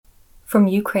From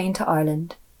Ukraine to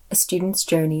Ireland, a student's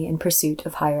journey in pursuit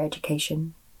of higher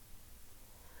education.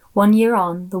 1 year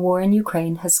on, the war in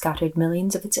Ukraine has scattered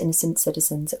millions of its innocent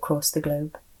citizens across the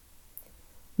globe.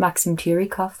 Maksym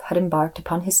Tieriekhov had embarked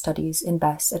upon his studies in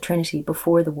BES at Trinity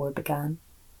before the war began.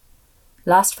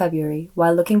 Last February,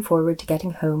 while looking forward to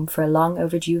getting home for a long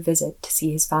overdue visit to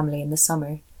see his family in the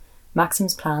summer,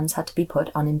 Maksym's plans had to be put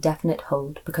on indefinite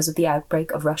hold because of the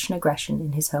outbreak of Russian aggression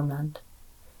in his homeland.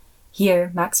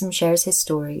 Here, Maksym shares his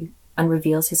story and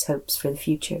reveals his hopes for the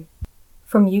future.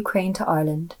 From Ukraine to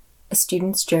Ireland, a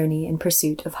student's journey in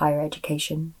pursuit of higher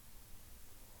education.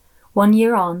 1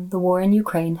 year on, the war in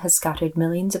Ukraine has scattered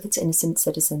millions of its innocent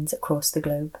citizens across the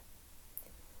globe.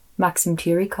 Maksym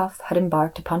Tieriekhov had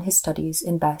embarked upon his studies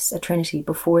in BES at Trinity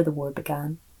before the war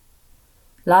began.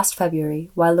 Last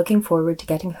February, while looking forward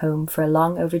to getting home for a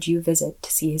long overdue visit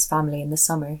to see his family in the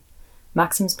summer,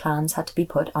 Maksym's plans had to be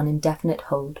put on indefinite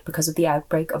hold because of the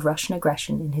outbreak of Russian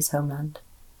aggression in his homeland.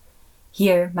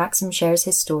 Here, Maksym shares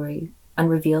his story and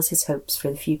reveals his hopes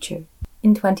for the future.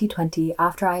 In 2020,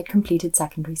 after I had completed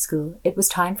secondary school, it was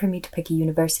time for me to pick a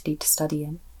university to study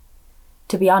in.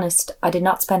 To be honest, I did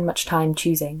not spend much time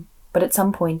choosing, but at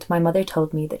some point my mother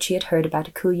told me that she had heard about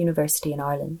a cool university in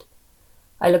Ireland.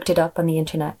 I looked it up on the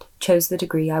internet, chose the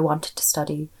degree I wanted to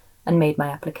study, and made my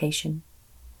application.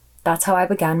 That's how I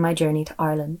began my journey to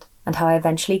Ireland, and how I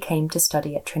eventually came to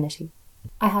study at Trinity.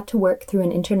 I had to work through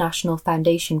an International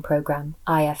Foundation Programme,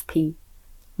 IFP.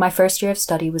 My first year of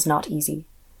study was not easy.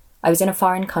 I was in a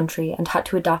foreign country and had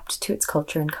to adapt to its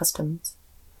culture and customs.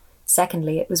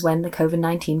 Secondly, it was when the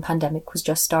COVID-19 pandemic was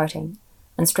just starting,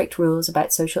 and strict rules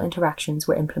about social interactions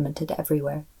were implemented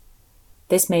everywhere.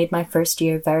 This made my first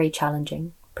year very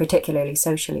challenging, particularly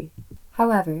socially.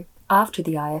 However, after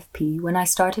the IFP, when I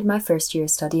started my first year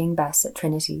studying BES at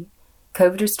Trinity,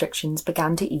 COVID restrictions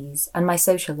began to ease and my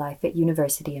social life at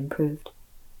university improved.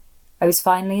 I was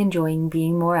finally enjoying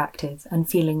being more active and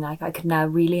feeling like I could now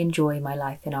really enjoy my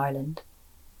life in Ireland.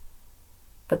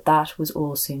 But that was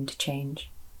all soon to change.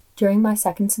 During my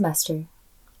second semester,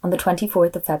 on the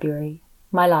 24th of February,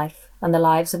 my life and the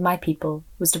lives of my people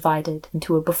was divided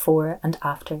into a before and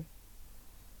after.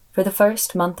 For the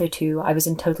first month or two, I was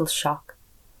in total shock.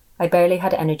 I barely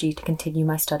had energy to continue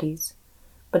my studies,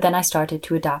 but then I started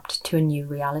to adapt to a new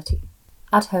reality.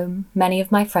 At home, many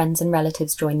of my friends and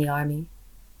relatives joined the army.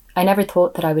 I never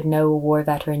thought that I would know a war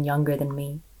veteran younger than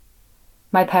me.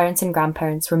 My parents and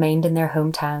grandparents remained in their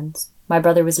hometowns. My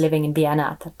brother was living in Vienna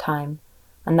at that time,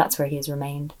 and that's where he has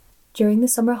remained. During the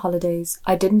summer holidays,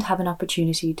 I didn't have an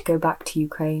opportunity to go back to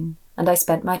Ukraine, and I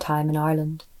spent my time in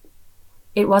Ireland.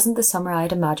 It wasn't the summer I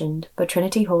had imagined, but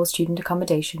Trinity Hall student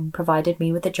accommodation provided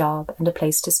me with a job and a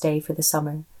place to stay for the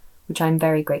summer, which I am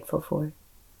very grateful for.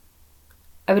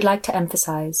 I would like to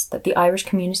emphasise that the Irish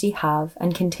community have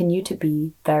and continue to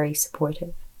be very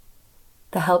supportive.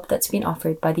 The help that's been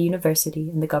offered by the university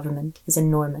and the government is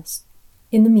enormous.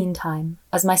 In the meantime,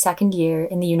 as my second year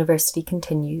in the university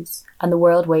continues and the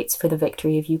world waits for the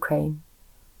victory of Ukraine,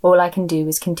 all I can do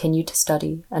is continue to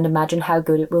study and imagine how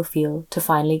good it will feel to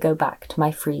finally go back to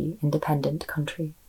my free, independent country.